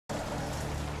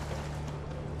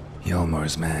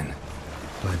Yalmar's man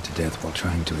bled to death while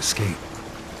trying to escape.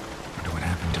 Wonder what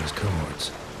happened to his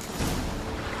cohorts.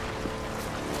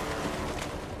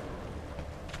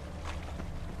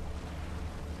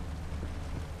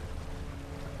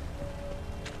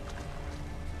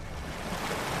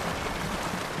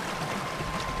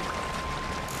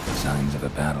 Signs of a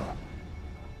battle.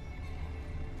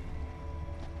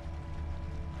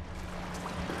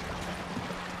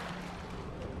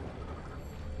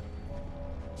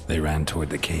 They ran toward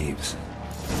the caves.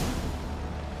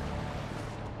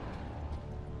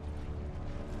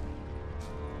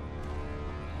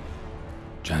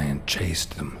 Giant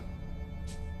chased them.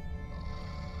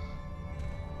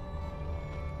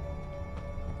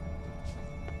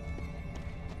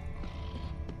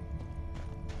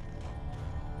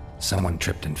 Someone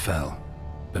tripped and fell,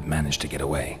 but managed to get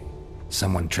away.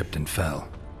 Someone tripped and fell,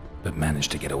 but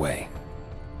managed to get away.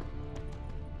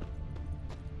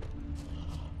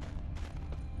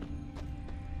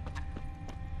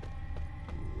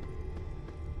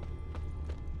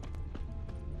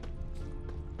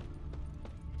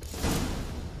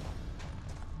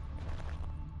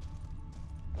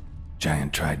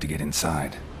 Giant tried to get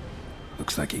inside.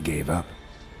 Looks like he gave up.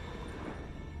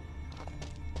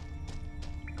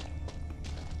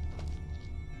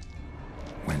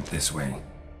 Went this way.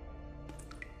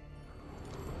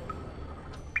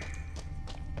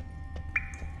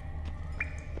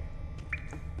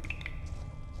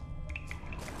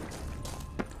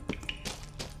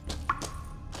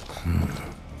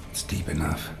 It's deep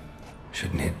enough.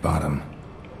 Shouldn't hit bottom.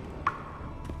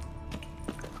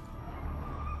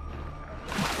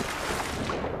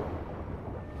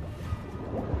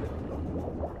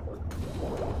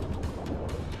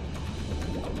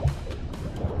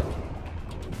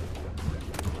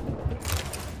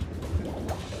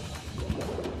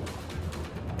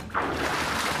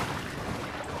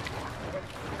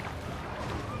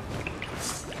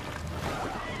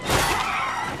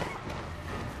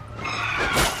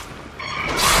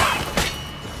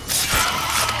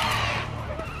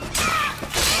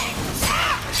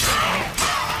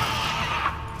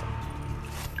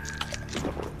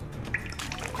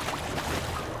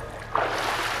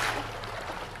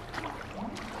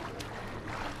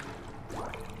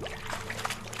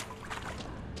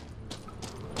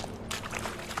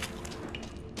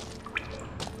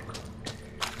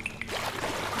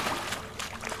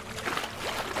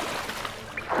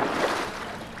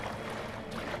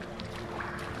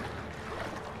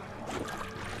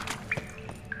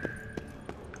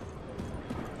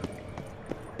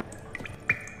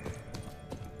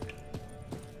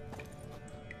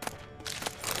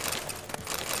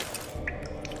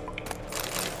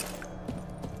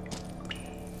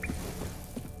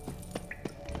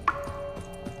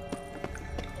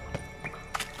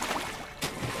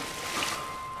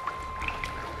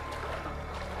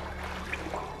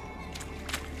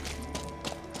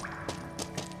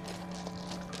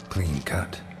 Clean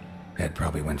cut. Head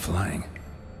probably went flying.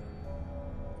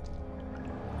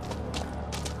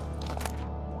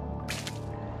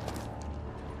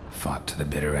 Fought to the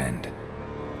bitter end.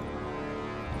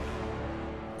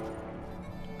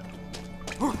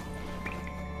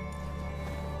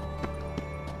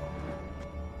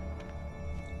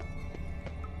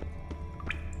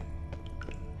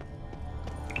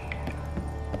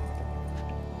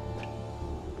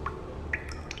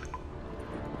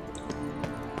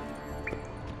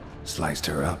 Sliced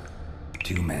her up.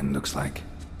 2 men, looks like.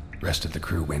 Rest of the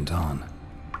crew went on.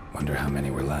 Wonder how many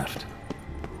were left.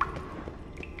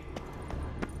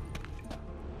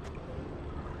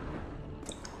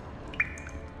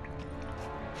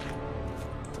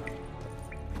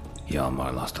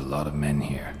 Yalmar lost a lot of men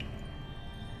here.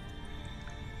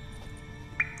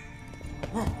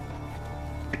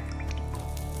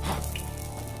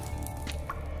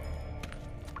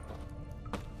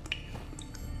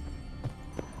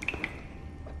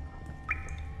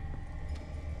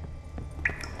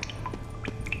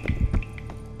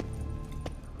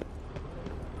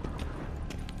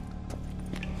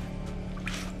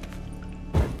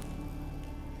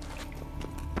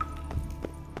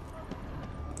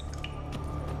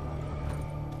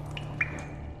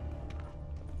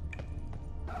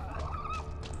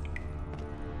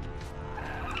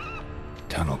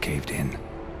 Tunnel caved in.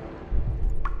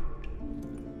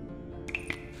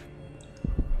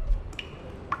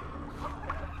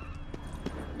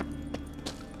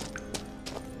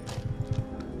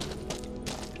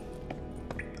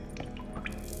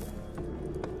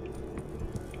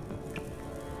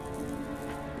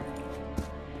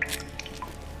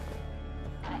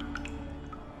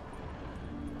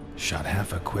 Shot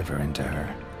half a quiver into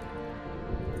her.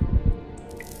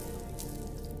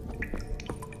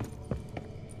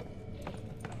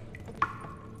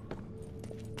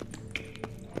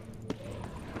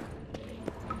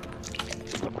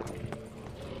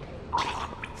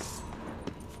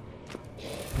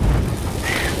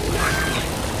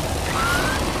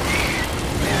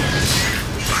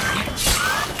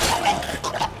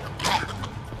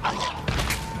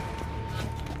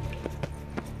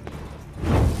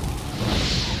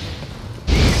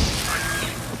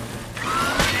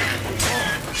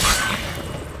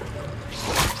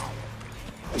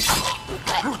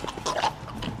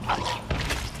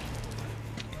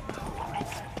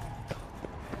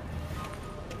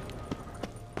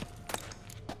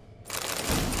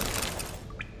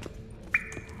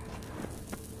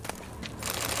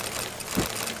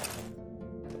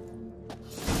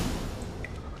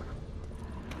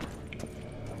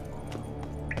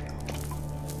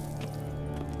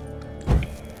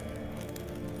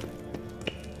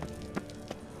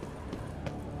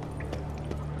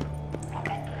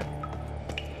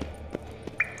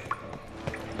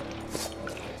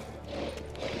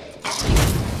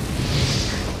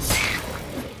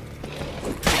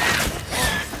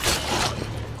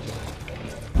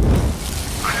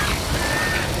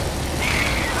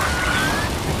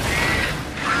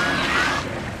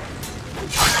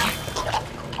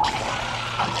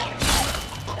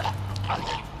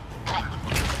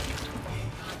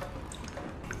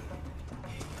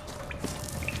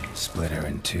 Split her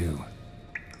in two.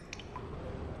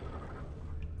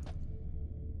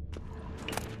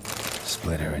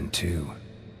 Split her in two.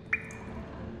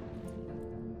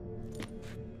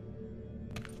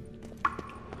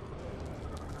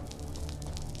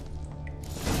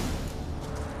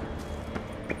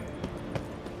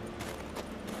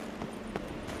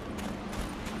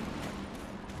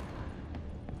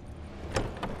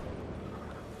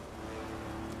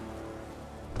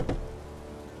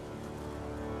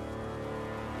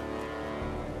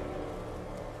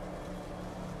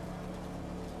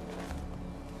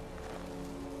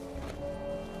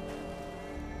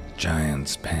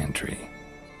 Giant's Pantry.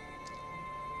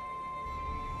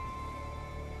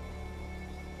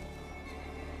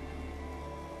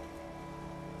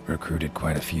 Recruited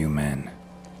quite a few men.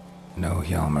 No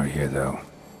Hjalmar here, though.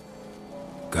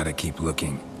 Gotta keep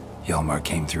looking. Hjalmar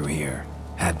came through here.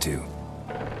 Had to.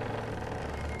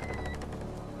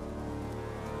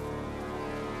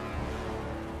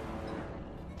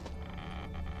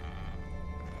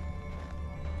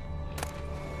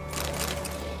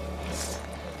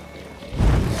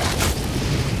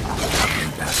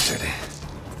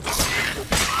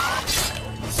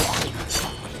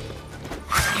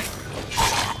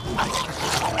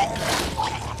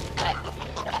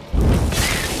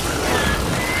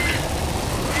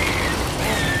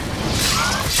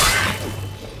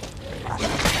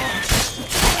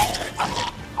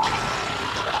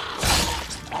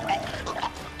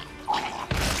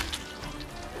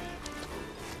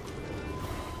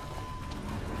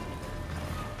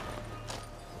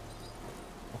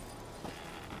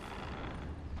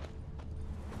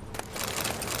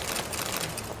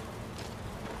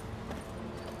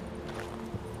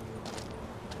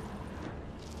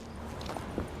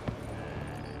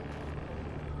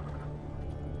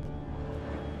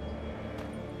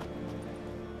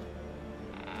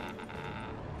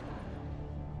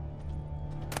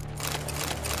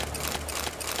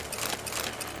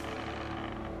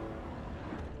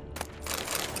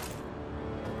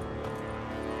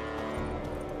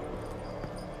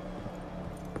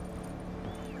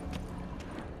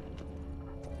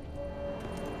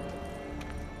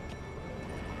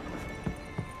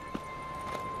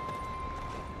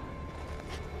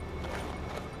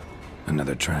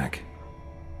 Another track.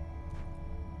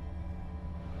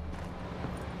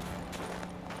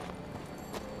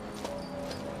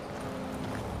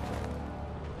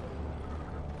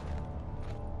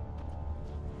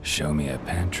 Show me a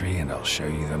pantry and I'll show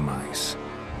you the mice.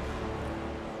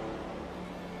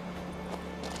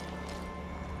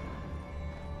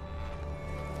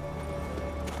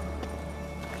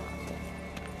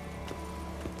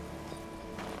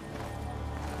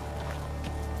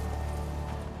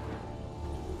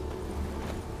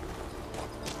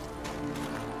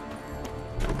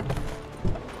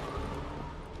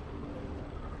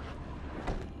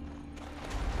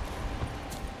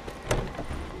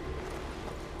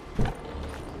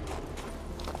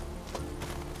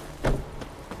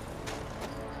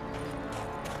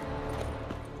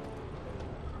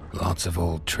 Lots of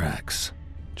old tracks.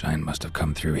 Giant must have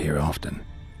come through here often.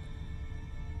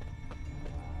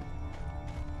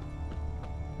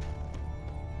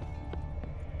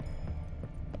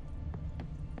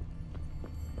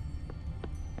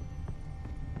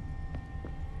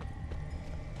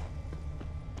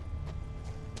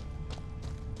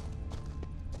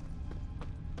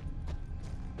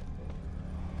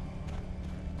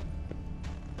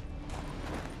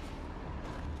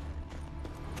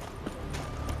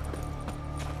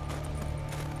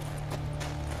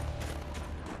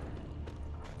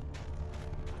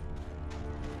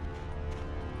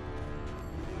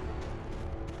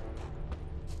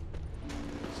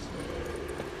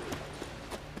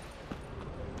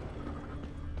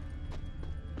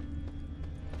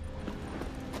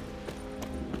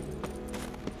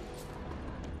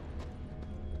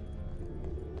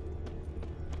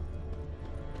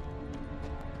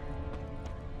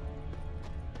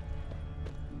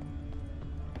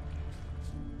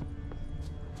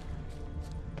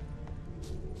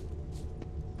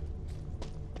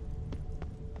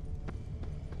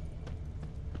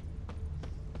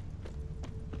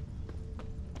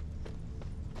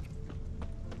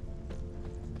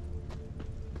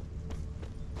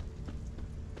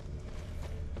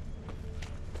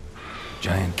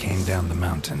 Giant came down the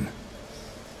mountain,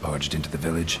 barged into the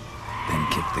village, then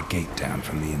kicked the gate down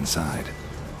from the inside.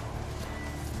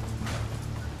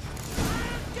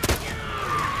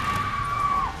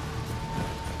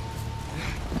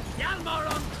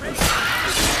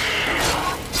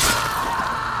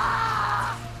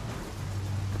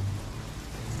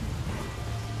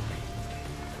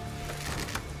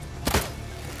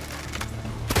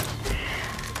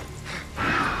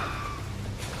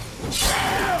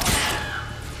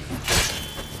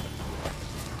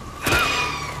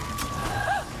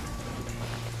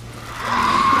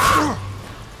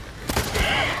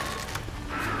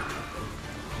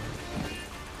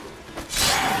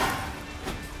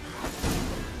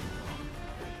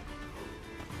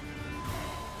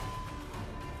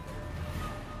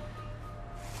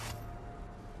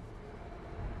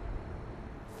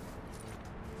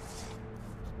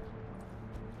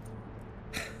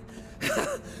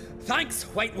 Thanks,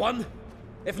 White One.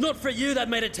 If not for you, that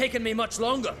might have taken me much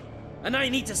longer. And I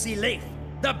need to see Leif.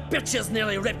 The bitch has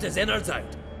nearly ripped his innards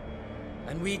out.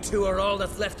 And we two are all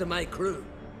that's left of my crew.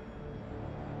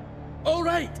 All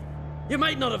right. You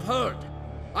might not have heard.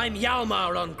 I'm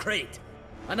Hjalmar on Crete.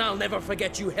 And I'll never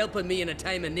forget you helping me in a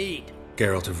time of need.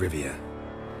 Geralt of Rivia.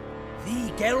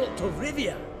 The Geralt of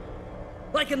Rivia?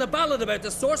 Like in the ballad about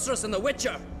the sorceress and the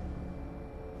witcher.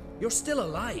 You're still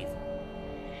alive.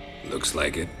 Looks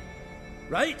like it.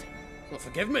 Right? Well,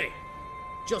 forgive me.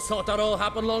 Just thought that all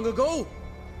happened long ago.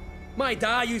 My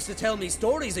dad used to tell me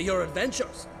stories of your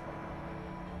adventures.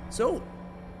 So,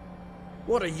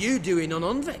 what are you doing on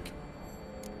Undvik?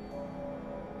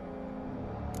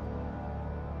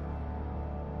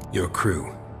 Your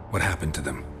crew. What happened to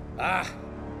them?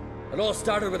 It all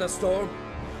started with a storm.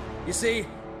 You see,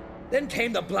 then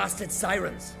came the blasted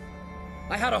sirens.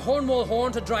 I had a Hornwall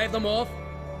horn to drive them off,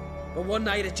 but one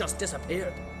night it just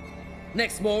disappeared.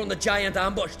 Next morning the giant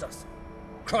ambushed us,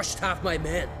 crushed half my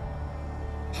men,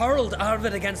 hurled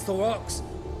Arvid against the rocks,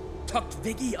 tucked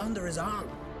Viggy under his arm.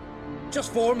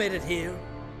 Just four made it here.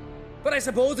 But I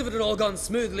suppose if it had all gone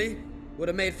smoothly, would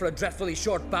have made for a dreadfully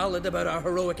short ballad about our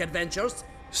heroic adventures.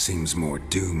 Seems more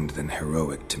doomed than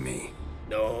heroic to me.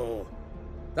 No.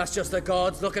 That's just the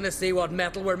gods looking to see what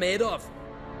metal we're made of.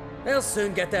 They'll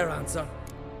soon get their answer.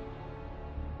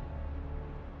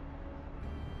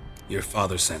 Your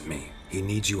father sent me. He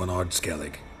needs you on Ard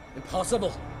Skellig.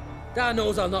 Impossible. Dad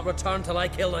knows I'll not return till I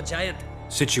kill the giant.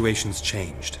 Situation's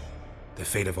changed. The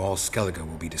fate of all Skellige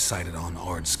will be decided on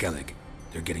Ard Skellig.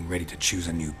 They're getting ready to choose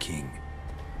a new king.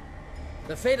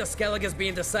 The fate of Skellig is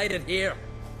being decided here.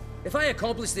 If I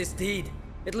accomplish this deed,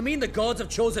 it'll mean the gods have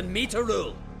chosen me to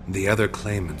rule. The other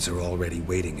claimants are already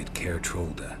waiting at Caer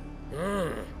Trolda.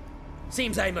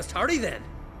 Seems I must hurry then.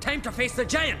 Time to face the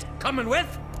giant. Coming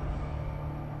with?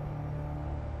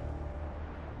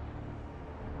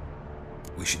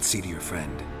 We should see to your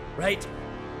friend. Right.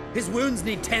 His wounds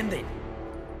need tending.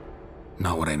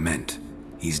 Not what I meant.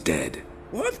 He's dead.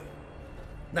 What?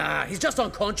 Nah, he's just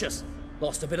unconscious.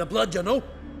 Lost a bit of blood, you know.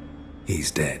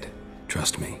 He's dead.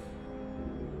 Trust me.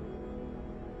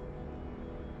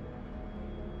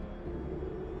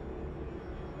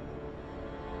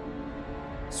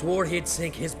 Swore he'd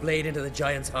sink his blade into the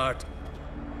giant's heart.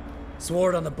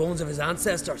 Swore it on the bones of his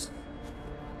ancestors.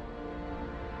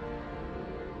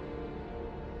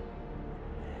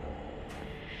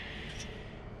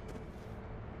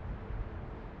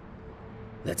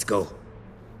 Let's go.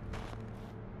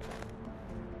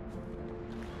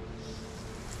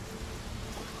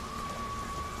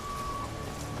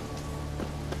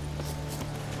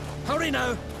 Hurry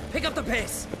now! Pick up the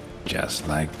pace! Just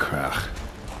like Krach.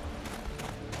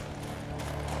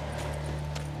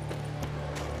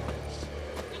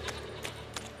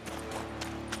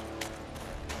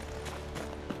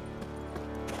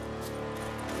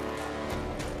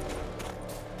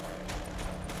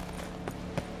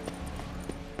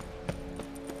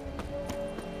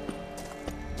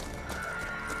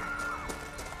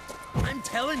 I'm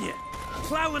telling you,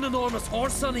 plow an enormous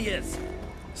horse son he is.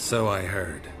 So I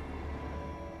heard.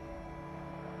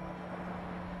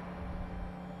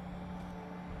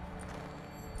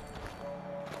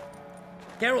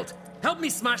 Geralt, help me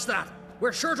smash that.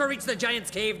 We're sure to reach the giant's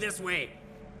cave this way.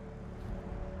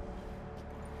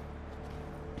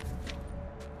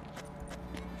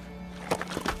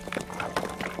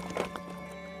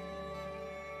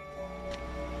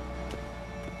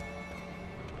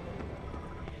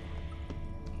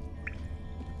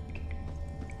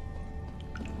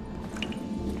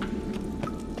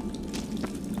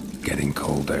 Getting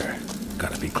colder.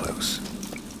 Gotta be close.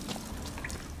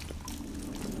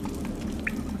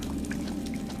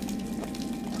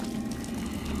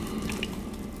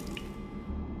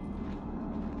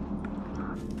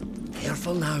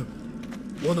 Careful now.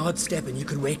 One odd step and you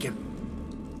could wake him.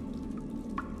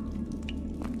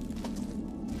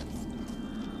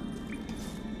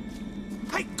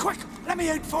 Hey, quick! Let me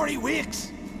out before he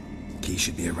wakes! Key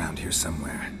should be around here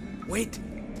somewhere. Wait.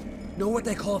 Know what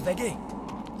they call Viggy?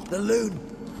 The loon.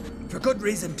 For good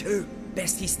reason too.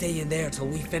 Best he stay in there till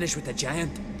we finish with the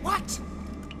giant. What?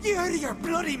 You out of your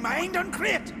bloody mind on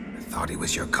Crete? I thought he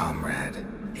was your comrade.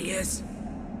 He is.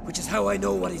 Which is how I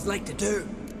know what he's like to do.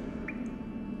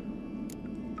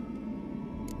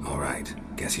 Alright,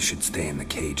 guess you should stay in the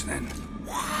cage then.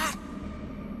 What?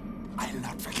 I'll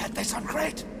not forget this on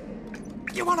Crete.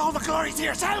 You want all the glory to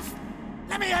yourself?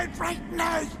 Let me out right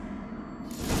now!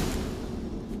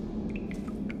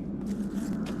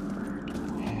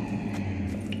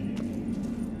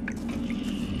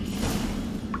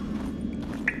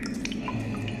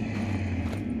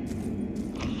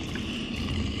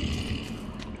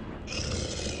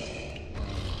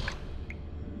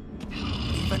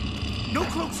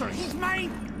 closer! He's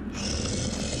mine!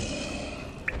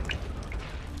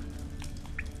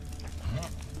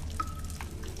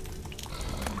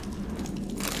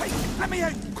 Hey, let me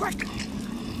out! Quick!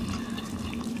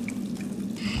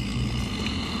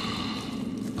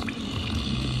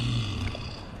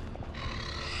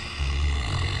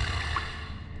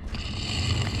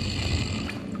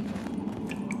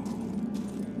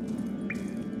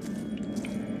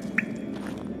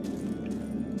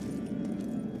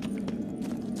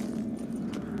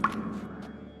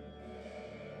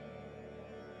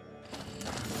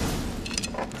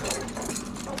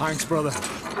 Thanks, brother.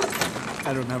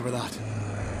 I remember that.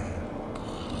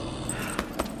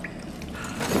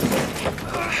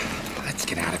 Let's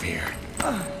get out of here.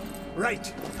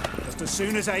 Right. Just as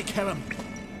soon as I kill him.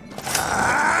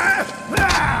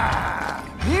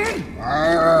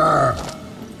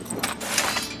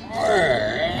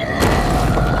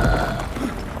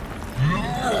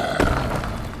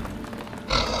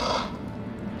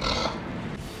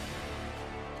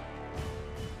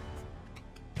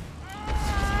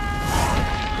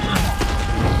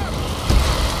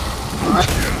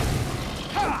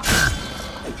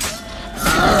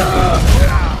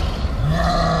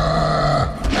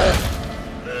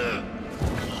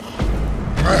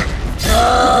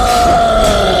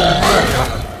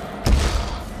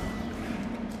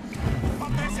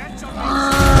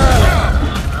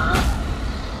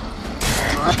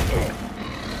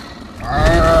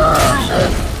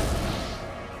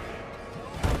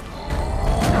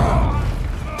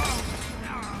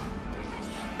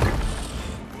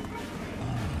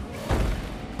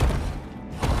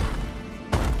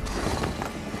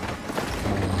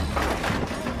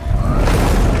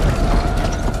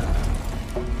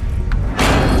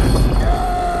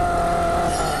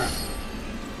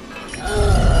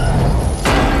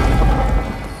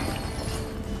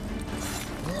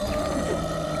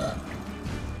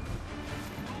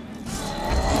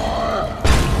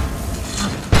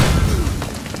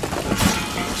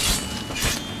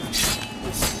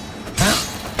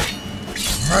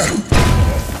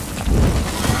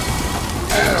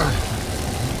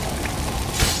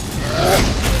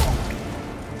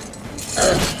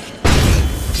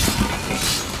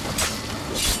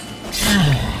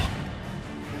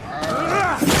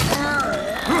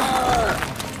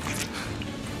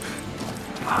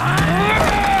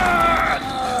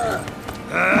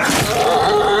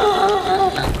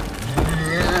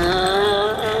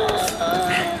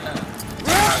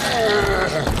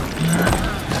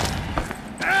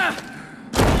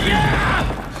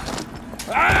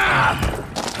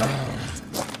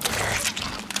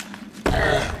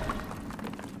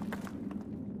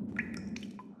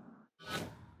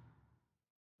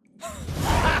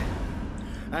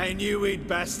 I knew we'd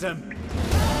best him.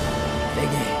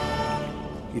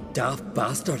 Biggie, you daft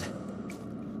bastard.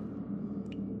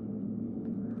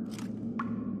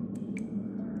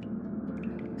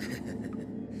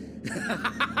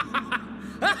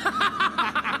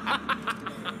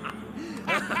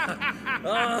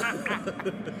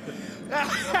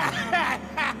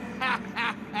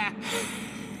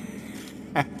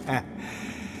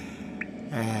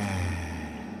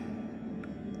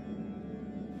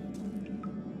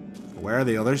 Where are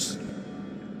the others?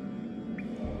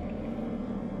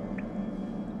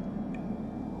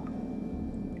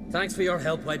 Thanks for your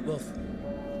help, White Wolf.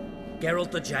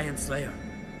 Geralt the Giant Slayer.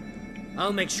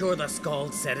 I'll make sure the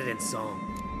Skald said it in song.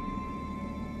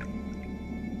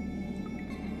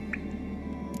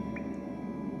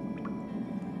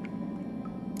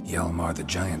 Hjalmar the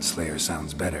Giant Slayer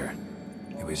sounds better.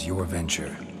 It was your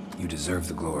venture. You deserve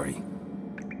the glory.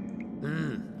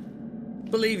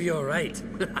 Believe you're right.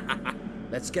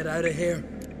 Let's get out of here.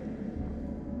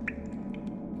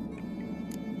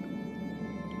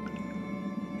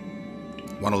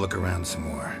 Want to look around some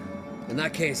more? In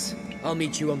that case, I'll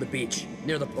meet you on the beach,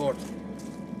 near the port.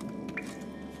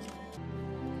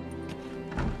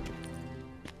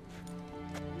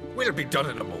 We'll be done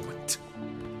in a moment.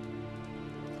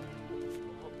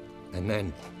 And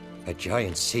then a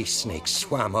giant sea snake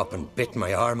swam up and bit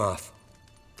my arm off.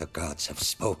 The gods have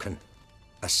spoken.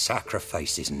 A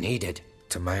sacrifice is needed.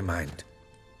 To my mind,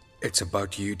 it's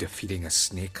about you defeating a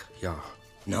snake, Jarl.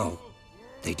 No,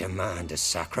 they demand a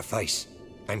sacrifice.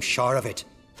 I'm sure of it.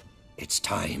 It's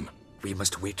time. We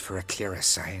must wait for a clearer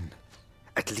sign.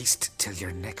 At least till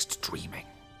your next dreaming.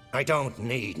 I don't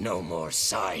need no more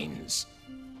signs.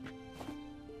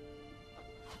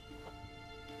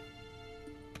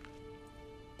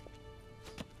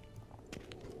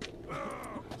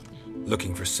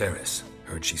 Looking for Cerys.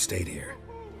 Heard she stayed here.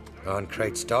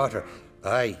 Oncrate's daughter.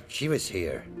 Aye, she was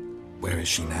here. Where is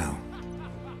she now?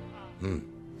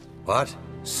 What?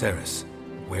 Ceres.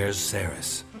 Where's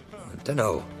Ceres?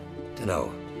 Dunno.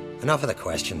 Enough of the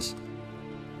questions.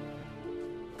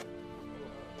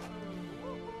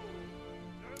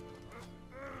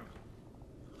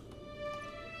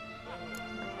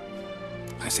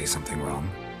 I say something wrong?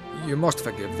 You must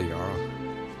forgive the Jarl.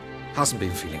 Hasn't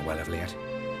been feeling well of late.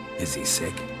 Is he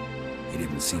sick? He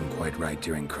didn't seem quite right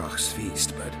during Kroch's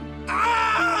feast, but...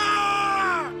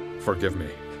 Forgive me.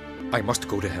 I must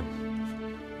go to him.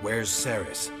 Where's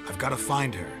Ceres? I've got to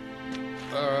find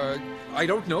her. I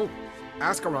don't know.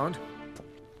 Ask around.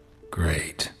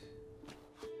 Great.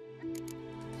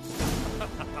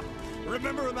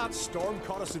 Remember when that storm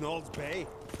caught us in Ald's Bay?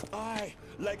 Aye,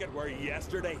 like it were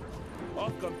yesterday.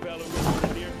 Off come fellow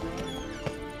with here.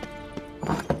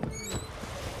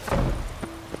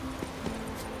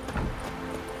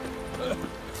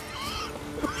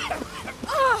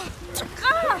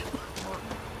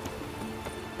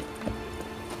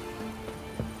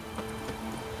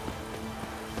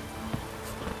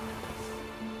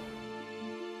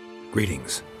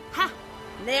 Greetings. Ha!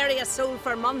 Nary a soul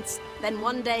for months. Then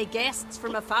one day guests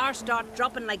from afar start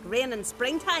dropping like rain in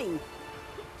springtime.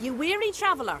 You weary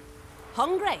traveller?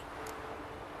 Hungry?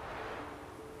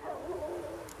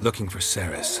 Looking for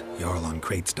Ceres, Jarl on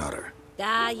Crate's daughter.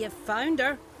 Ah, you've found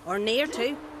her. Or near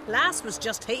to. Lass was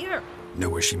just here. Know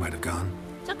where she might have gone?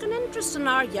 Took an interest in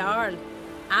our Jarl.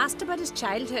 Asked about his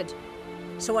childhood.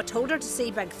 So I told her to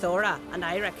see Bergthora and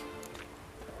Eirik.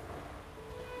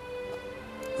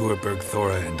 Who are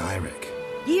Bergthora and Eirik?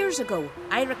 Years ago,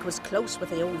 Eirik was close with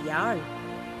the old Jarl.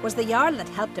 Was the Jarl that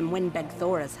helped him win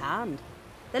Bergthora's hand.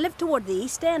 They lived toward the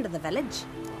east end of the village.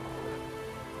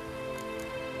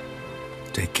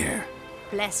 Take care.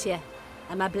 Bless you.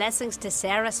 And my blessings to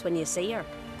Ceres when you see her.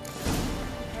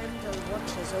 Pendle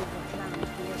watches over Clan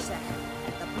Fierce,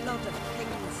 the blood of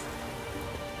kings.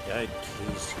 God,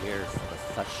 he's here for the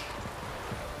fish.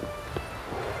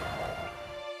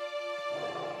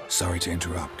 Sorry to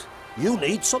interrupt. You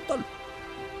need something?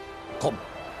 Come,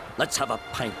 let's have a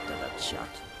pint and a chat.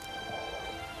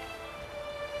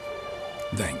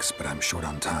 Thanks, but I'm short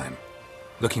on time.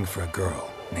 Looking for a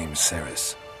girl named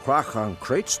Ceres. Kroch on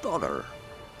Crate's daughter.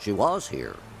 She was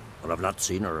here, but I've not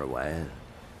seen her a while.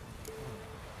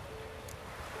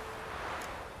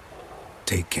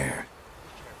 Take care.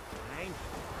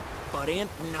 But ain't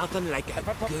nothing like a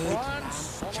good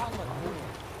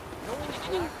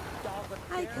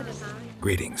I could have.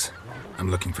 Greetings. I'm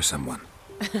looking for someone.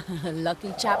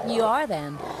 Lucky chap you are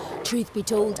then. Truth be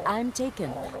told, I'm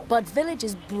taken, but village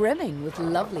is brimming with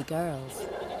lovely girls.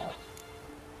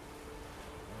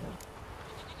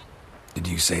 Did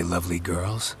you say lovely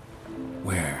girls?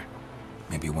 Where?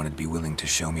 Maybe one would be willing to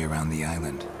show me around the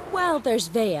island. Well, there's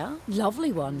Vea,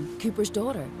 lovely one, Cooper's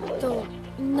daughter. Though,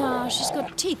 nah, she's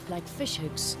got teeth like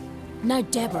fishhooks. Now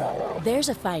Deborah, there's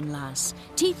a fine lass.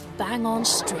 Teeth bang on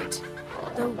straight.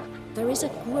 Though, there is a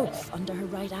growth under her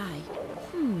right eye.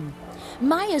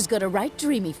 Maya's got a right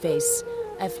dreamy face,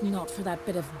 if not for that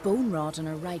bit of bone rot in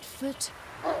her right foot.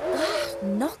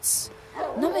 Nuts.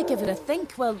 Now I give it a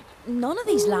think, well, none of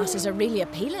these lasses are really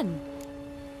appealing.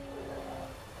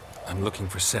 I'm looking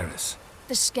for Ceres.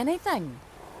 The skinny thing.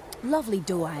 Lovely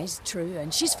doe eyes, true,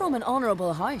 and she's from an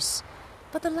honourable house.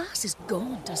 But the lass is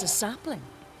gaunt as a sapling.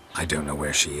 I don't know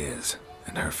where she is,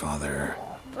 and her father...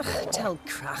 Tell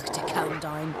Kroch to calm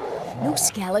down. No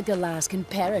Skellige lass can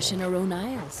perish in her own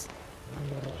isles.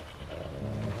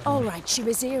 All right, she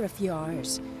was here a few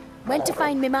hours. Went to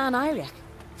find me man Eirik.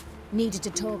 Needed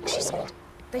to talk, she said.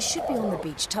 They should be on the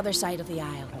beach, t'other side of the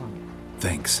isle.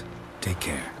 Thanks. Take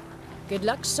care. Good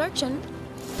luck searching.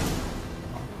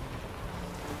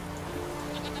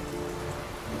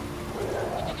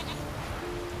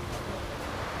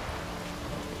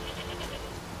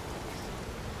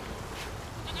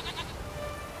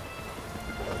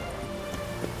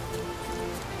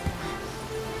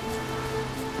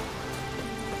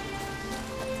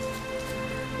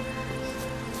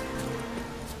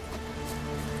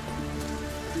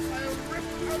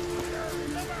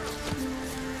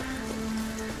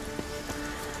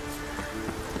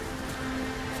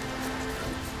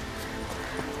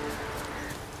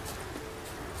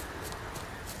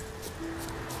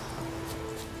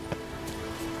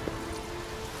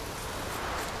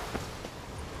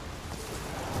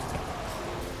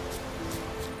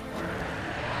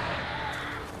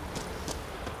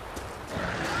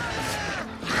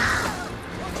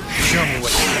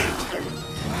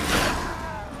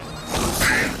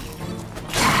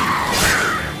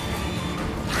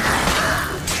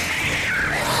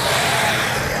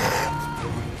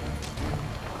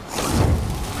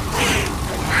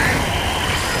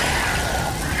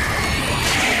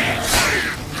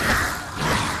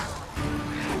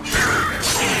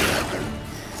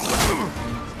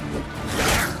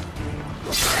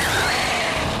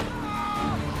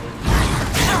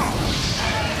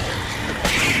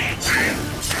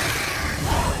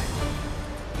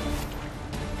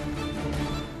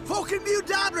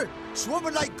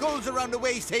 swimming like gulls around the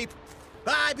waist heap.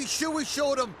 I'd be sure we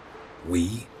showed them.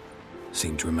 We?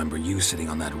 Seem to remember you sitting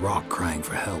on that rock crying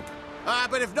for help.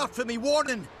 But if not for me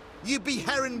warning, you'd be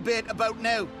herring bait about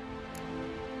now.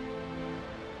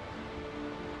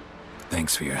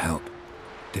 Thanks for your help.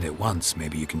 Did it once,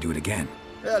 maybe you can do it again.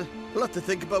 Well, we'll have to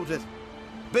think about it.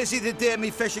 Busy the day me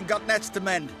fishing got nets to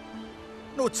mend.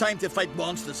 No time to fight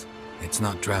monsters. It's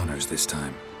not drowners this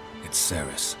time. It's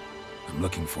Ceres. I'm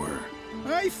looking for her.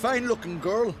 Aye, fine-looking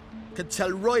girl. Can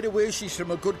tell right away she's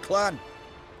from a good clan.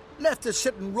 Left her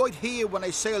sitting right here when I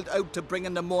sailed out to bring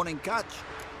in the morning catch.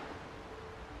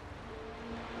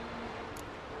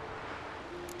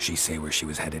 She say where she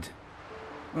was headed?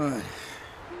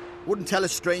 Wouldn't tell a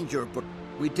stranger, but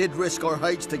we did risk our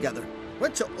hides together.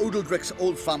 Went to Udaldric's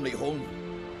old family home.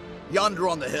 Yonder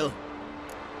on the hill.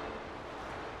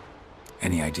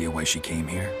 Any idea why she came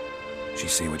here? She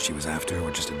say what she was after,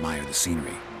 or just admire the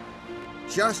scenery?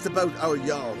 She asked about our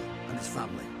Jarl and his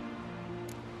family.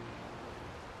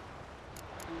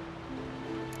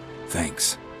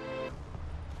 Thanks.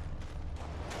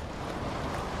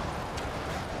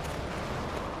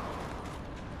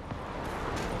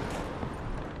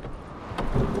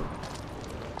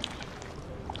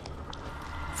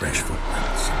 Fresh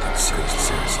footprints and that Ceres.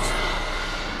 Ceres.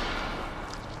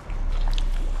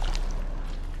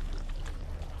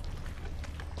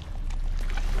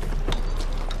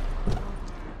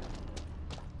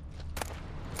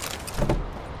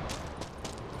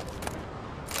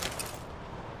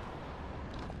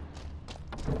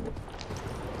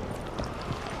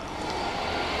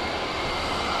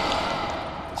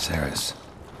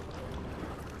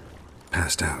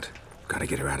 Passed out. Gotta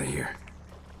get her out of here.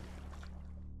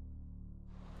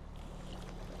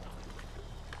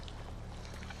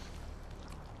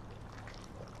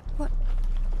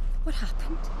 What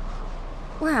happened?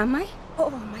 Where am I? Oh,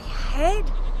 my head.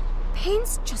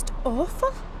 Pain's just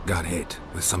awful. Got hit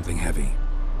with something heavy.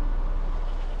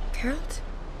 Geralt?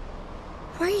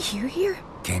 Why are you here?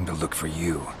 Came to look for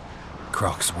you.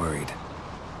 Croc's worried.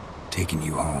 Taking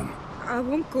you home. I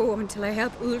won't go until I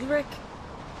help Udalric.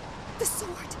 The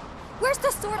sword! Where's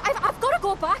the sword? I've got to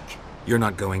go back! You're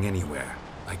not going anywhere.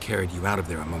 I carried you out of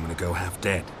there a moment ago, half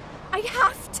dead. I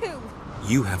have to!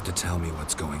 You have to tell me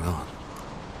what's going on.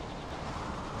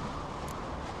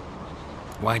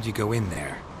 Why'd you go in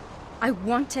there? I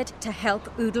wanted to help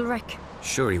Udalric.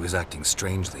 Sure, he was acting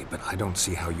strangely, but I don't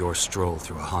see how your stroll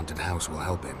through a haunted house will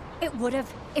help him. It would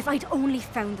have, if I'd only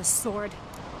found the sword.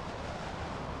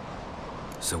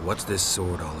 So what's this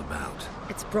sword all about?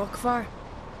 It's Brokvar,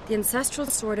 the ancestral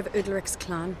sword of Udalric's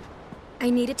clan. I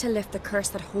needed to lift the curse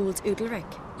that holds Udalric.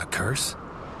 A curse?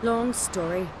 Long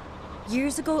story.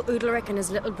 Years ago, Udalric and his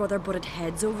little brother butted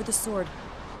heads over the sword.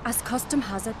 As custom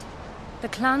has it, the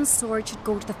clan's sword should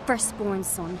go to the firstborn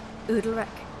son, Udalric.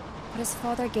 But his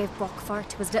father gave Brokvar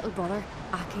to his little brother,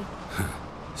 Aki.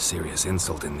 Serious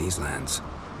insult in these lands.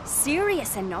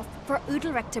 Serious enough for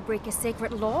Udalric to break a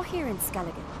sacred law here in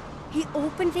Skellige. He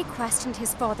openly questioned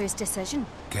his father's decision.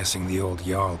 Guessing the old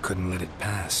Jarl couldn't let it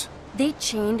pass. They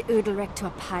chained Udalric to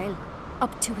a pile,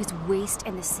 up to his waist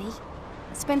in the sea.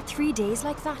 Spent 3 days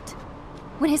like that.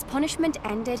 When his punishment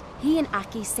ended, he and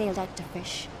Aki sailed out to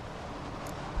fish.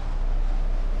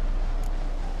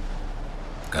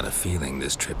 Got a feeling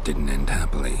this trip didn't end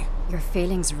happily. Your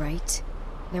feeling's right.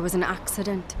 There was an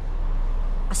accident.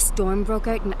 A storm broke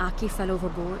out and Aki fell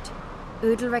overboard.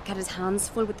 Udalric had his hands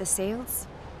full with the sails.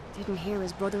 Didn't hear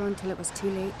his brother until it was too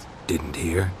late. Didn't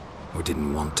hear? Or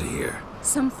didn't want to hear?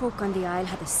 Some folk on the Isle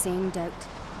had the same doubt,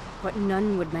 but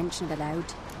none would mention it aloud.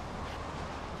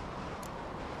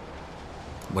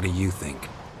 What do you think?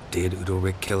 Did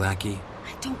Udalric kill Aki?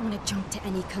 I don't want to jump to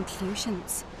any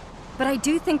conclusions. But I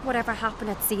do think whatever happened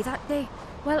at sea that day,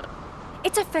 well,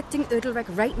 it's affecting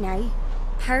Udalric right now.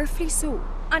 Powerfully so.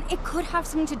 And it could have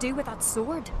something to do with that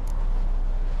sword.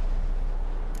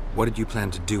 What did you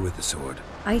plan to do with the sword?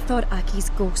 I thought Aki's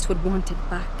ghost would want it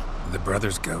back. The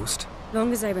brother's ghost?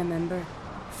 Long as I remember,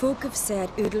 folk have said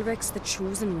Udalric's the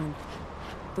chosen one.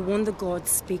 The one the gods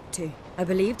speak to. I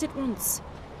believed it once.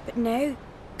 But now,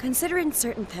 considering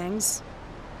certain things,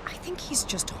 I think he's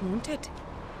just haunted.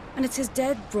 And it's his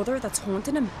dead brother that's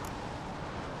haunting him.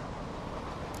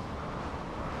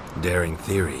 Daring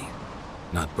theory.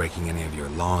 Not breaking any of your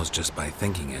laws just by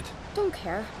thinking it. Don't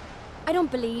care. I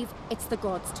don't believe it's the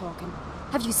gods talking.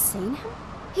 Have you seen him?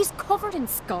 He's covered in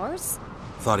scars.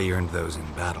 Thought he earned those in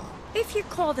battle. If you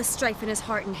call the strife in his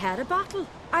heart and head a battle,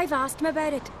 I've asked him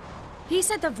about it. He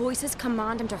said the voices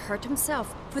command him to hurt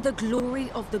himself for the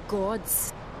glory of the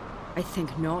gods. I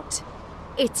think not.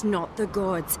 It's not the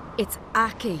gods, it's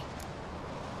Aki.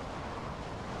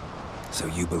 So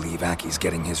you believe Aki's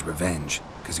getting his revenge,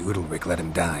 because Udalric let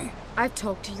him die? I've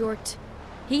talked to Yort.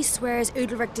 He swears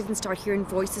Udalric didn't start hearing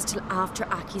voices till after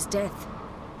Aki's death.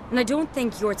 And I don't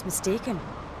think Yort's mistaken.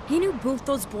 He knew both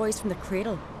those boys from the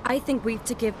cradle. I think we've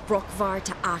to give Brokvar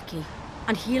to Aki,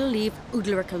 and he'll leave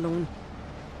Udalric alone.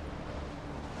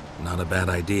 Not a bad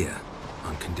idea,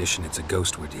 on condition it's a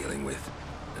ghost we're dealing with.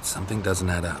 But something doesn't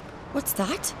add up. What's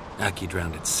that? Aki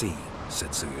drowned at sea,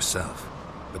 said so yourself.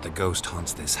 But the ghost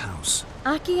haunts this house.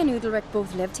 Aki and Udalric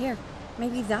both lived here.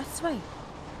 Maybe that's why.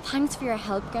 Thanks for your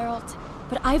help, Geralt.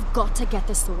 But I've got to get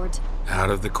the sword. Out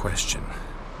of the question.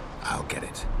 I'll get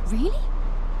it. Really?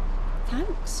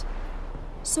 Thanks.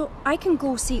 So I can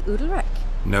go see Udalric?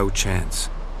 No chance.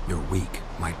 You're weak.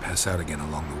 Might pass out again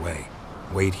along the way.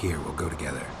 Wait here, we'll go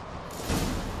together.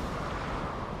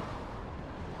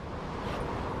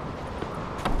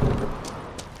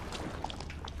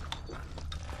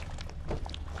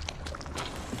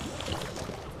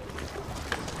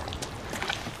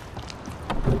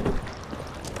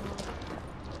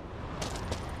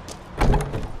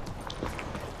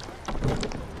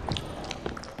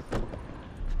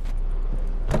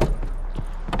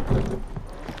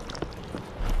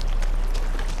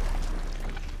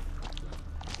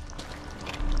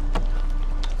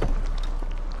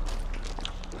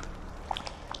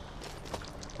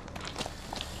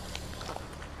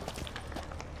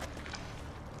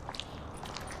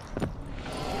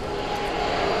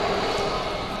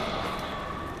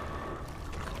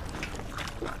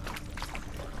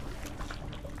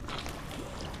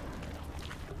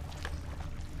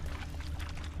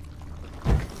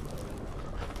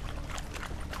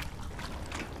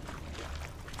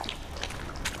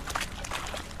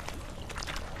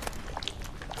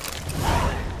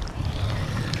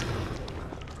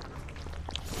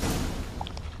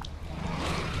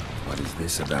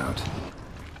 This about?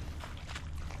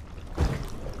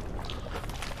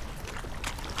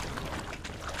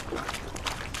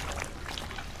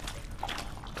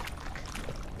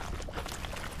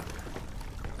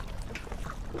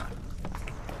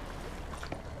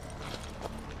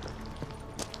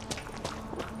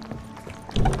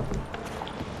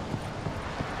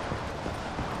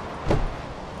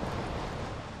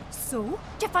 So,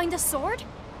 did you find the sword?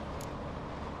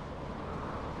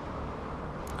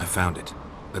 I found it.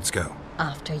 Let's go.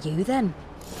 After you, then.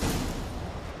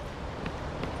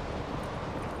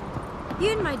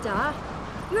 You and my dad,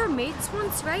 you were mates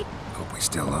once, right? Hope we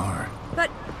still are. But,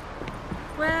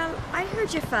 well, I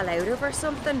heard you fell out over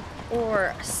something.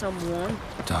 Or someone.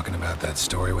 Talking about that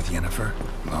story with Yennefer?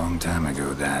 Long time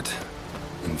ago, that.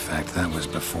 In fact, that was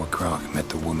before Krog met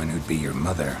the woman who'd be your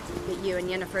mother. That you and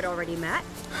Yennefer had already met?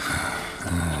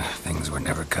 Things were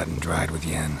never cut and dried with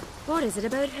Yen. What is it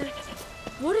about her?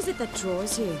 What is it that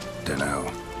draws you?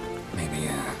 Dunno. Maybe,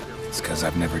 it's because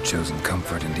I've never chosen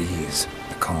comfort and ease.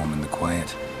 The calm and the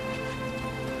quiet.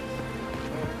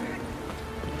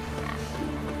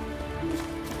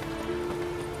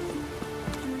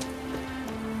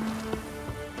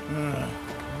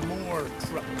 More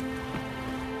trouble.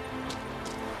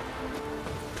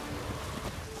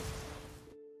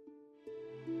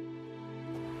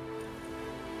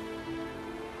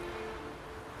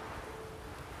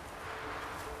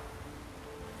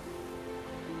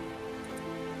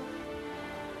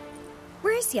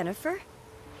 Where's Yennefer?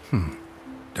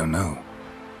 Don't know.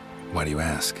 Why do you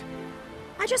ask?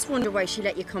 I just wonder why she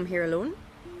let you come here alone.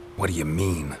 What do you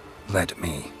mean, let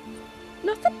me?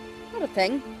 Nothing. Not a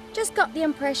thing. Just got the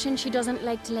impression she doesn't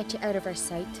like to let you out of her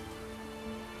sight.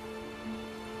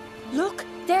 Look,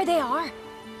 there they are.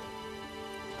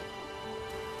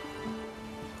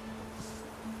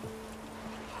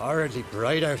 Horridly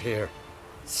bright out here.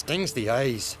 Stings the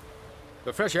eyes.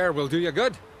 The fresh air will do you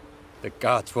good. The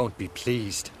gods won't be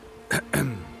pleased.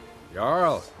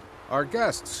 Jarl, our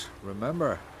guests,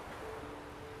 remember.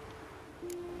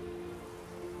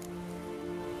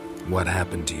 What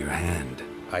happened to your hand?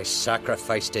 I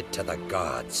sacrificed it to the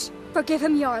gods. Forgive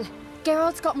him, Jarl.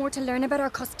 Geralt's got more to learn about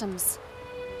our customs.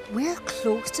 We're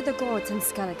close to the gods in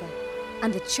Skellige,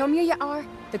 and the chummier you are,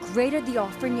 the greater the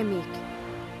offering you make.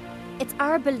 It's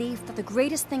our belief that the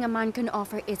greatest thing a man can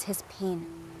offer is his pain,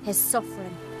 his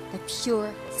suffering, the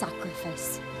pure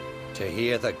sacrifice. To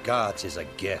hear the gods is a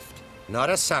gift, not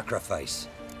a sacrifice.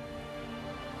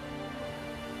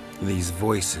 These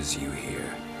voices you hear.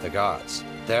 The gods,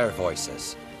 their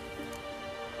voices.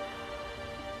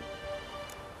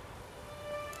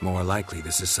 More likely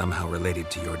this is somehow related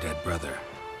to your dead brother.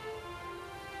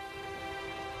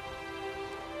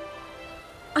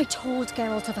 I told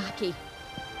Geralt of Aki.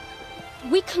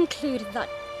 We concluded that...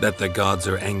 That the gods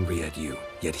are angry at you,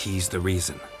 yet he's the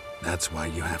reason. That's why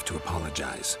you have to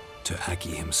apologize to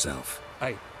Aki himself.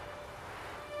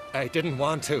 I didn't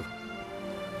want to.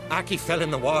 Aki fell in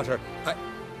the water.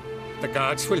 The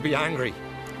gods will be angry.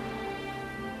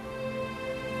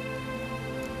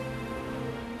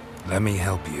 Let me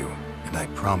help you, and I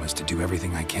promise to do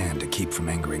everything I can to keep from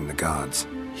angering the gods.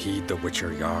 Heed the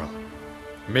Witcher Jarl.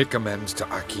 Make amends to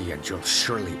Aki and you'll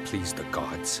surely please the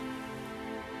gods.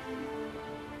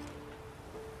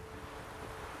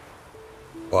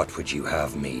 What would you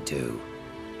have me do?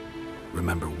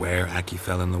 Remember where Aki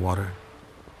fell in the water?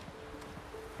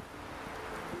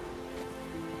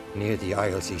 Near the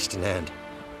Isle's eastern end,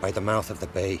 by the mouth of the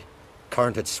bay.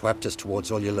 Current had swept us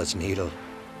towards Ullula's Needle.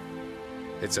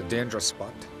 It's a dangerous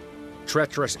spot.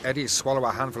 Treacherous eddies swallow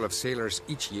a handful of sailors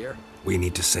each year. We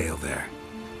need to sail there.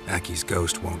 Aki's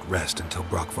ghost won't rest until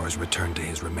Brokvar's returned to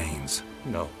his remains.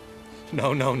 No.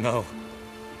 No.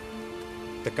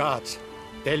 The gods,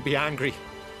 they'll be angry.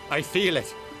 I feel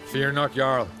it. Fear not,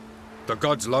 Jarl. The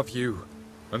gods love you,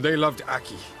 and they loved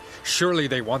Aki. Surely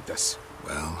they want this.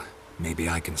 Well, maybe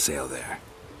I can sail there.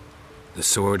 The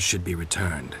sword should be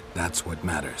returned. That's what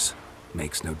matters.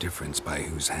 Makes no difference by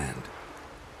whose hand.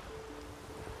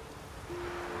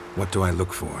 What do I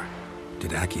look for?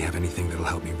 Did Aki have anything that'll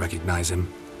help me recognize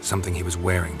him? Something he was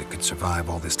wearing that could survive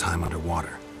all this time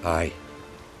underwater? Aye.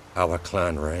 Our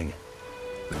clan ring.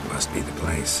 That must be the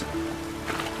place.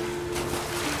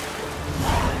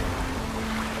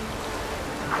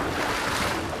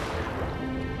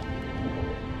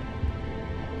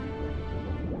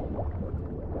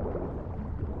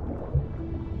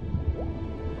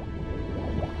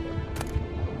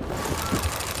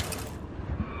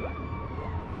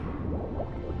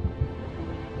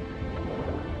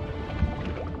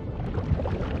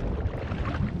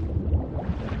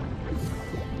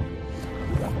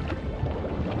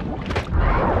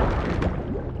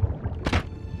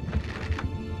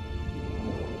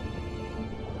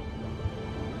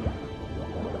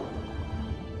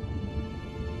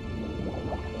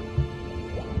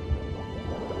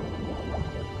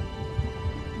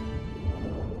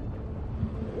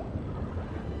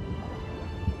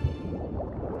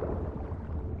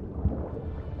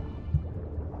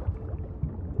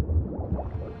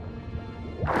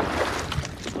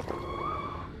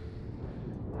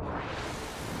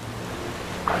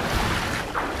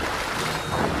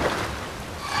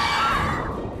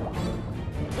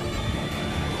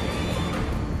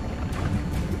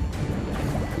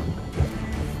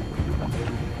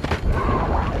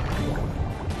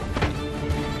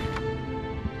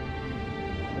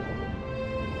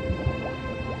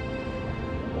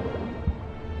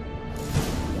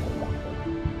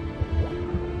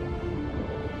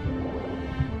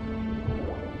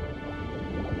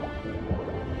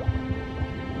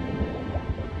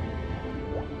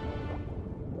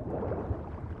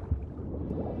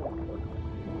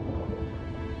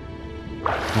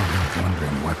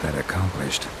 Wondering what that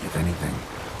accomplished, if anything.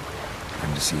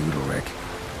 Time to see Udalryk.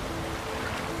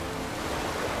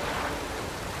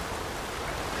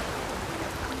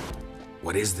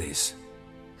 What is this?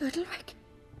 Udalryk.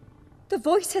 The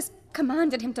voice has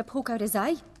commanded him to poke out his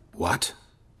eye. What?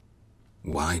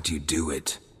 Why'd you do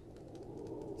it?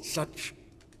 Such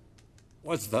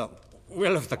was the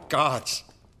will of the gods.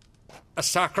 A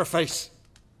sacrifice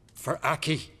for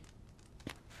Aki.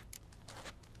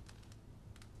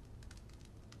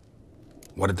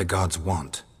 What did the gods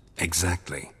want?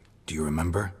 Exactly. Do you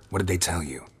remember? What did they tell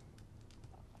you?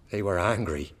 They were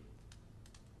angry.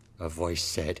 A voice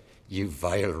said, "You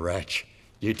vile wretch.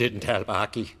 You didn't help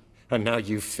Aki, and now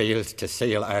you failed to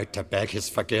sail out to beg his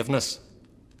forgiveness.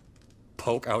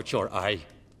 Poke out your eye,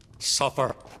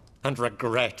 suffer, and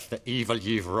regret the evil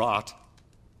you've wrought."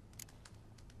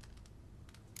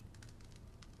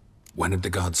 When did the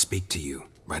gods speak to you?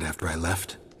 Right after I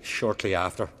left? Shortly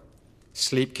after.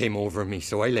 Sleep came over me,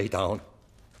 so I lay down.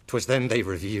 'Twas then they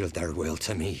revealed their will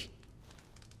to me.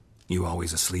 You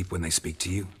always asleep when they speak to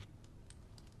you?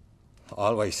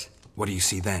 Always. What do you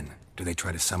see then? Do they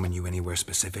try to summon you anywhere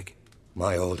specific?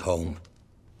 My old home.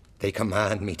 They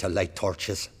command me to light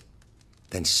torches,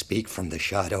 then speak from the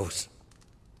shadows.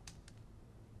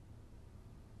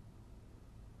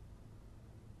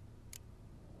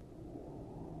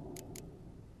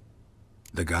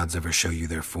 The gods ever show you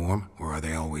their form, or are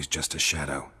they always just a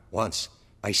shadow? Once,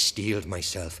 I steeled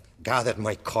myself, gathered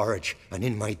my courage, and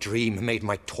in my dream made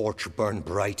my torch burn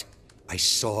bright. I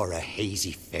saw a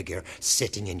hazy figure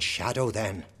sitting in shadow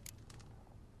then.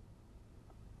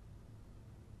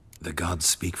 The gods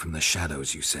speak from the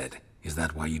shadows, you said. Is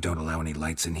that why you don't allow any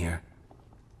lights in here?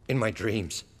 In my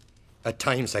dreams. At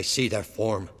times I see their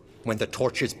form, when the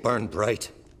torches burn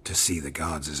bright. To see the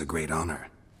gods is a great honor.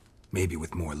 Maybe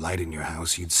with more light in your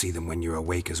house, you'd see them when you're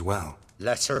awake as well.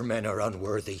 Lesser men are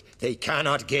unworthy. They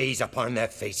cannot gaze upon their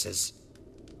faces.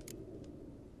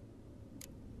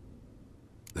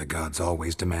 The gods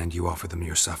always demand you offer them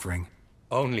your suffering?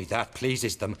 Only that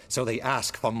pleases them, so they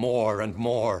ask for more and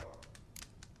more.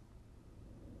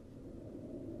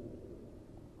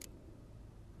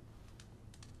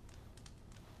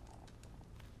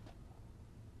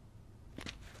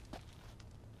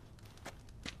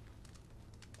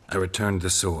 I returned the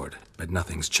sword, but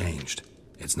nothing's changed.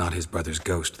 It's not his brother's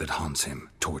ghost that haunts him,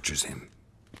 tortures him.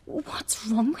 What's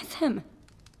wrong with him?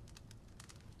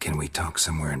 Can we talk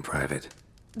somewhere in private?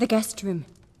 The guest room.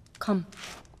 Come.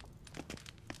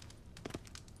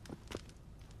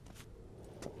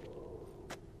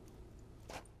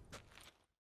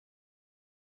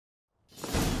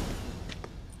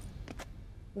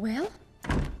 Well,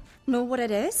 know what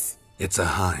it is? It's a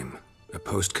Heim, a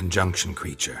post-conjunction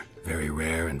creature, very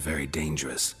rare and very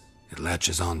dangerous. It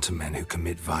latches on to men who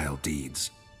commit vile deeds.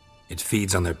 It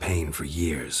feeds on their pain for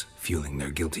years, fueling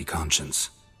their guilty conscience.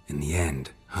 In the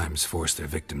end, Heims force their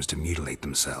victims to mutilate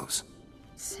themselves.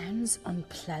 Sounds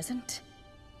unpleasant.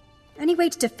 Any way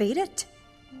to defeat it?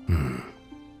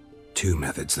 Two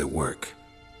methods that work.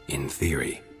 In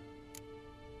theory.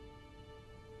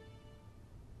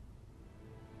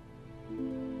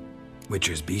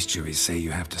 Witcher's bestiaries say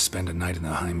you have to spend a night in the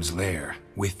Heim's lair,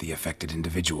 with the affected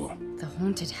individual. The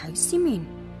haunted house, you mean?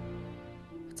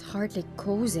 It's hardly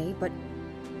cozy, but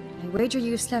I wager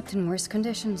you've slept in worse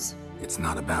conditions. It's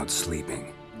not about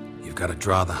sleeping. You've got to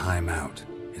draw the Heim out.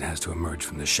 It has to emerge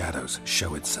from the shadows,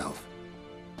 show itself.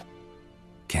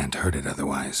 Can't hurt it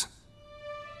otherwise.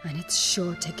 And it's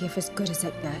sure to give as good as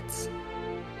it gets.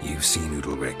 You've seen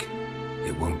Udalryk.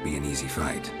 It won't be an easy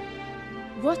fight.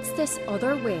 What's this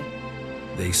other way?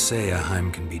 They say a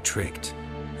Heim can be tricked.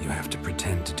 You have to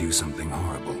pretend to do something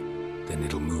horrible. Then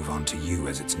it'll move on to you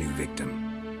as its new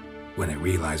victim. When it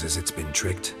realizes it's been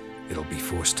tricked, it'll be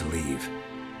forced to leave.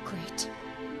 Great.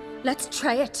 Let's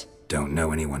try it. Don't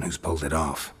know anyone who's pulled it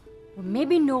off. Well,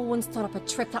 maybe no one's thought up a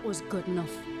trick that was good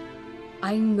enough.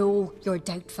 I know you're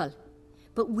doubtful,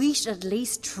 but we should at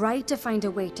least try to find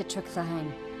a way to trick the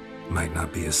Heim. Might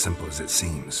not be as simple as it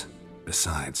seems.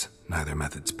 Besides, neither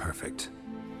method's perfect.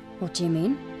 What do you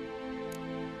mean?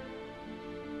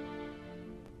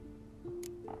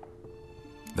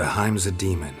 The Heim's a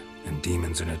demon, and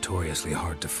demons are notoriously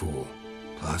hard to fool.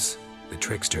 Plus, the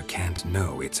trickster can't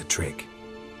know it's a trick.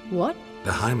 What?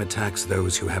 The Heim attacks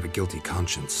those who have a guilty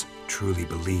conscience, truly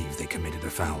believe they committed a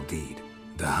foul deed.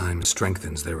 The Heim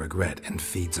strengthens their regret and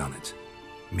feeds on it.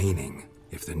 Meaning,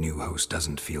 if the new host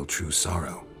doesn't feel true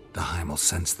sorrow, the Heim will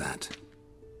sense that.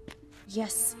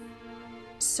 Yes.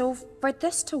 So, for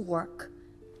this to work,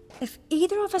 if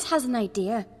either of us has an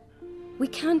idea, we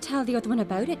can't tell the other one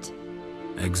about it.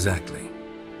 Exactly.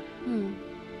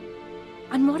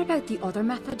 And what about the other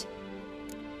method?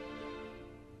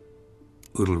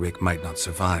 Udalryk might not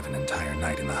survive an entire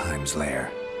night in the Heim's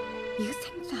lair. You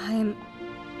think the Heim...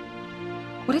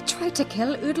 Would it try to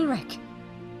kill Udalryk?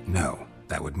 No,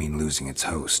 that would mean losing its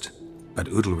host. But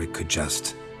Udalryk could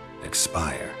just...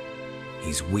 expire.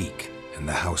 He's weak, and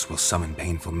the house will summon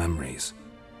painful memories.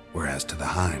 Whereas to the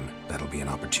Heim, that'll be an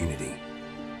opportunity.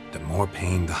 The more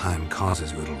pain the Heim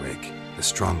causes Udalryk, the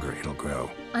stronger it'll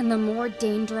grow. And the more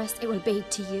dangerous it will be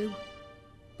to you.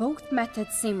 Both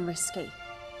methods seem risky,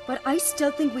 but I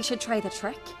still think we should try the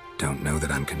trick. Don't know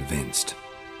that I'm convinced.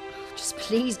 Just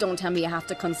please don't tell me you have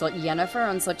to consult Yennefer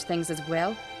on such things as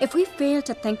well. If we fail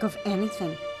to think of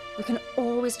anything, we can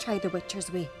always try the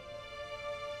Witcher's way.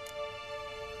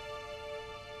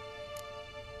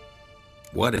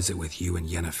 What is it with you and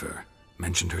Yennefer?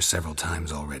 Mentioned her several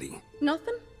times already.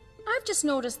 Nothing. I've just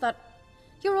noticed that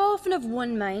you're often of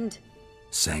one mind.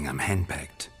 Saying I'm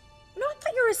henpecked. Not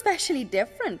that you're especially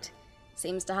different.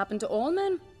 Seems to happen to all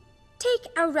men.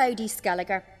 Take a rowdy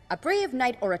Skelliger, a brave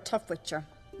knight or a tough witcher.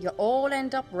 You all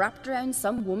end up wrapped around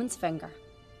some woman's finger.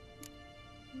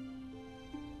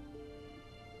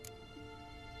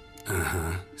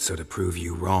 Uh-huh. So to prove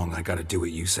you wrong, I gotta do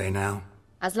what you say now?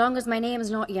 As long as my name is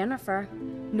not Yennefer,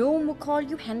 no one will call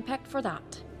you henpecked for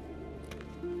that.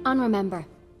 And remember,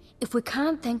 if we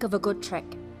can't think of a good trick,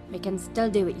 we can still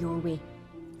do it your way.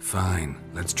 Fine,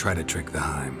 let's try to trick the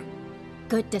Heim.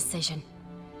 Good decision.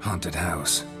 Haunted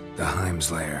house, the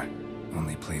Heim's lair.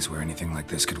 Only place where anything like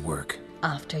this could work.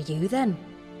 After you, then.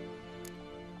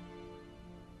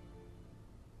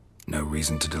 No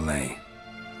reason to delay.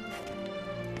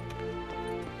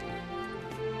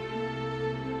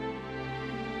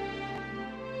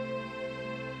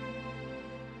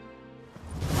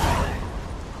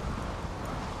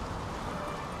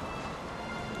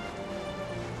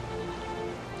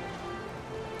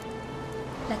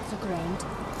 around.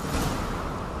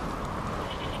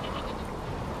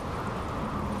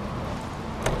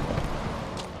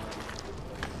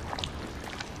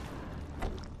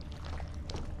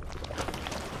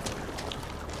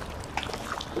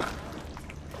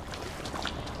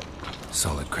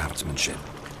 Solid craftsmanship.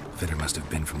 Fitter must have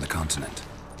been from the continent.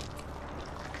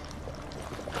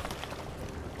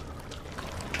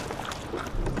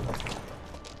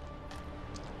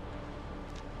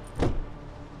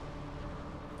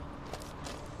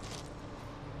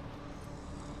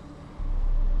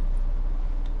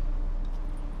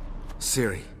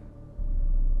 Ciri.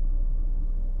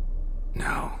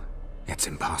 No, it's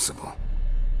impossible.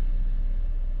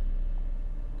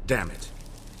 Damn it.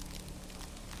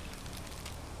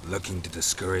 Looking to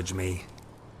discourage me?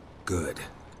 Good.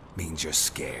 Means you're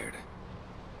scared.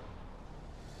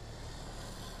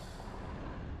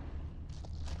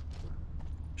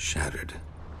 Shattered.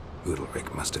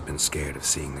 Udalryk must have been scared of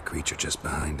seeing the creature just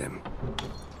behind him.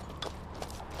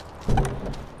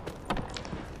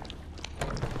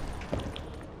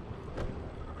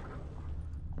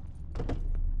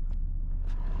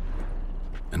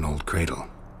 An old cradle.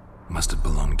 Must have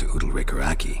belonged to Udalryk or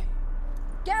Aki.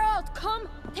 Geralt, come!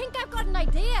 Think I've got an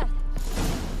idea!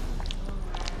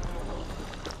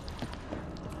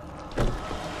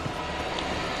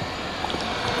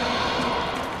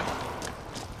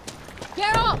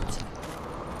 Geralt!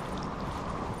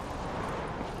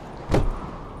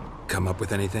 Come up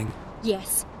with anything?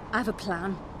 Yes, I have a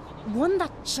plan. One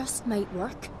that just might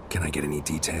work. Can I get any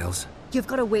details? You've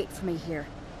got to wait for me here.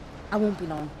 I won't be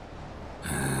long.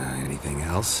 Anything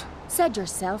else? Said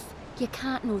yourself, you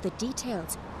can't know the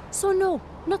details. So no,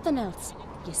 nothing else.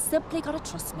 You simply gotta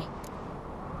trust me.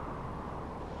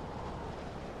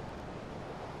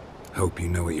 Hope you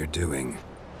know what you're doing.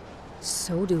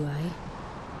 So do I.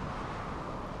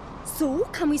 So,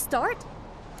 can we start?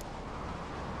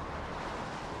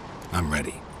 I'm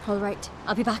ready. All right,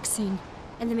 I'll be back soon.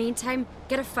 In the meantime,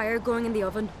 get a fire going in the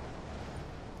oven.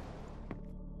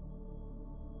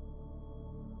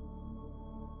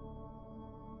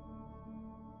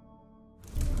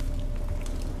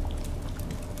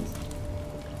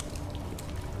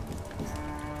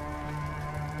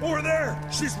 Over there!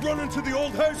 She's running to the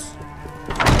old house!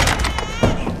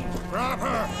 Grab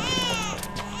her!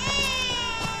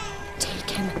 Take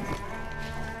him.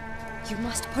 You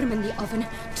must put him in the oven.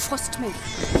 Trust me.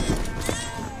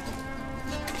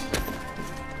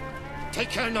 Take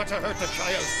care not to hurt the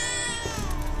child.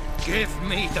 Give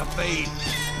me the babe.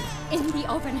 In the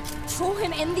oven. Throw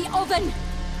him in the oven.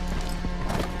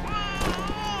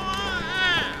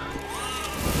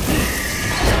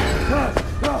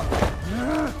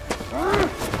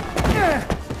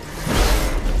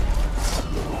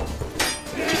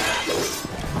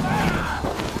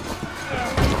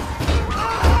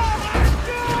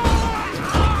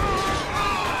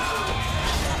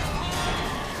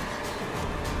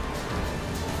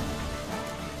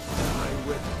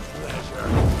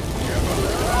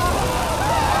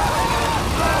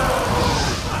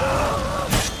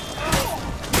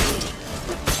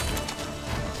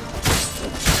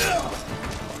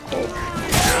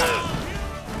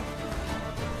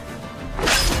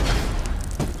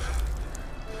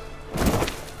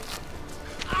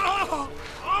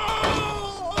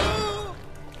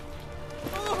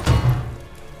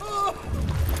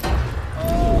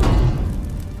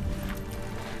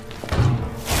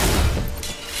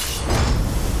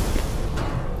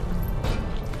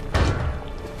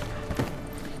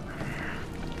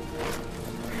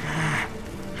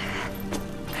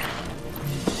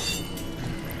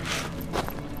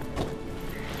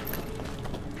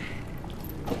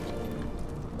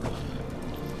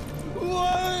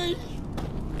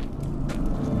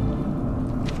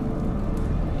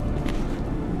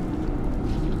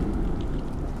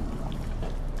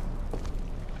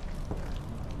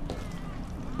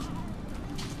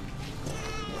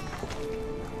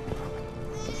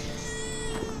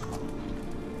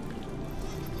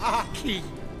 Aki!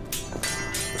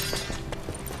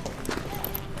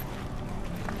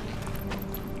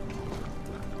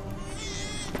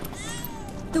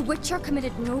 The Witcher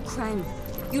committed no crime.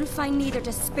 You'll find neither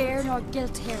despair nor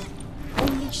guilt here.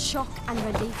 Only shock and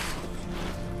relief.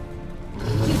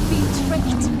 You've been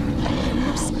tricked. You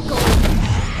must go.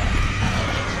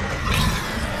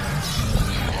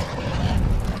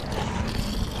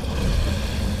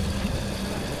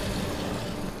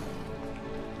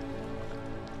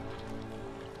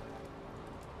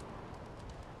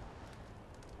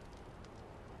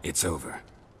 It's over.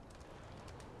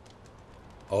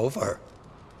 Over?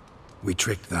 We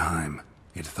tricked the Heim.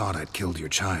 It thought I'd killed your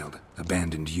child,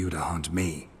 abandoned you to haunt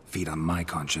me, feed on my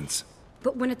conscience.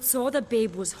 But when it saw the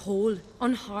babe was whole,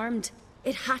 unharmed,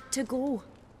 it had to go.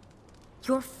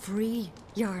 You're free,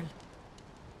 Jarl.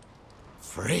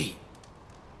 Free?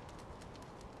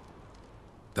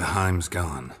 The Heim's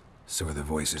gone, so are the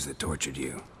voices that tortured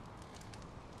you.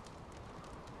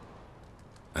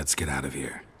 Let's get out of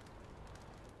here.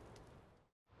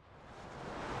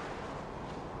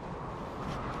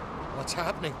 What's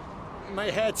happening? My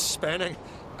head's spinning.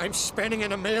 I'm spinning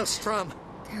in a maelstrom.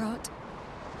 Geralt,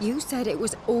 you said it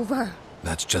was over.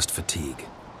 That's just fatigue.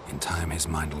 In time, his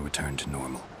mind will return to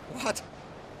normal. What?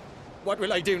 What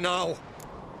will I do now?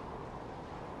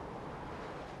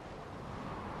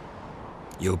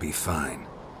 You'll be fine.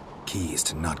 Key is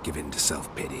to not give in to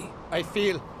self-pity. I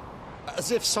feel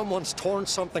as if someone's torn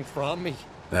something from me.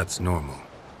 That's normal.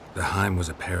 The Heim was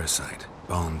a parasite.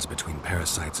 Bonds between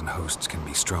parasites and hosts can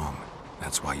be strong.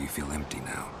 That's why you feel empty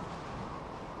now.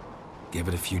 Give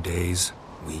it a few days,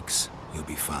 weeks, you'll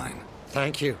be fine.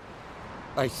 Thank you.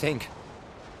 I think.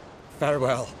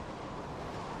 Farewell.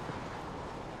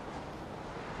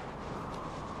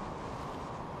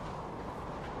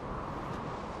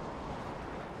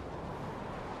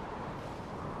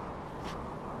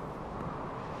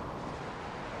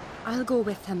 I'll go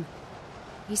with him.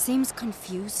 He seems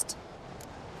confused.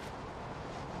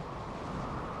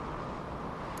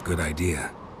 Good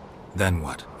idea. Then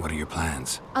what? What are your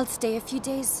plans? I'll stay a few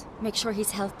days, make sure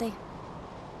he's healthy.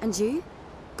 And you?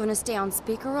 Gonna stay on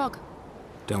Speaker Rock?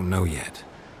 Don't know yet.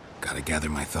 Gotta gather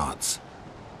my thoughts.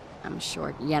 I'm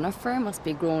sure Yennefer must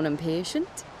be grown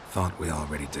impatient. Thought we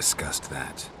already discussed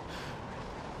that.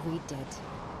 We did.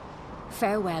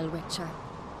 Farewell, Witcher.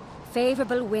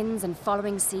 Favorable winds and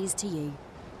following seas to you.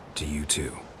 To you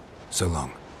too. So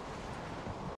long.